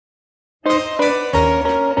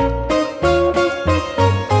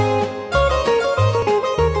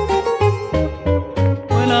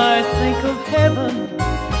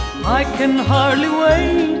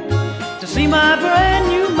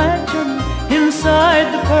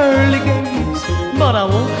but I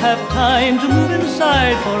won't have time to move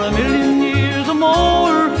inside for a million years or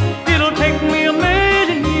more. It'll take me a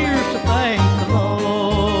million years to thank the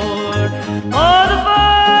Lord. For the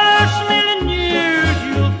first million years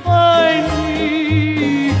you'll find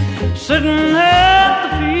me sitting at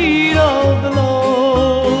the feet of the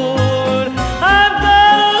Lord. I've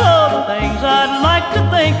got a lot of things I'd like to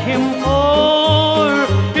thank Him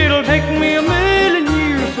for. It'll take me a million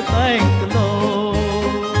years to thank the Lord.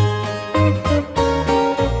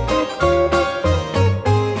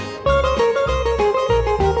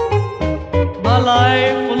 My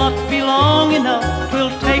life will not be long enough,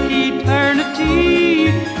 'twill take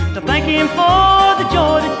eternity to thank Him for the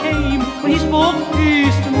joy that came when He spoke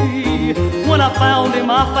peace to me. When I found Him,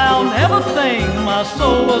 I found everything my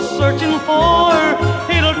soul was searching for.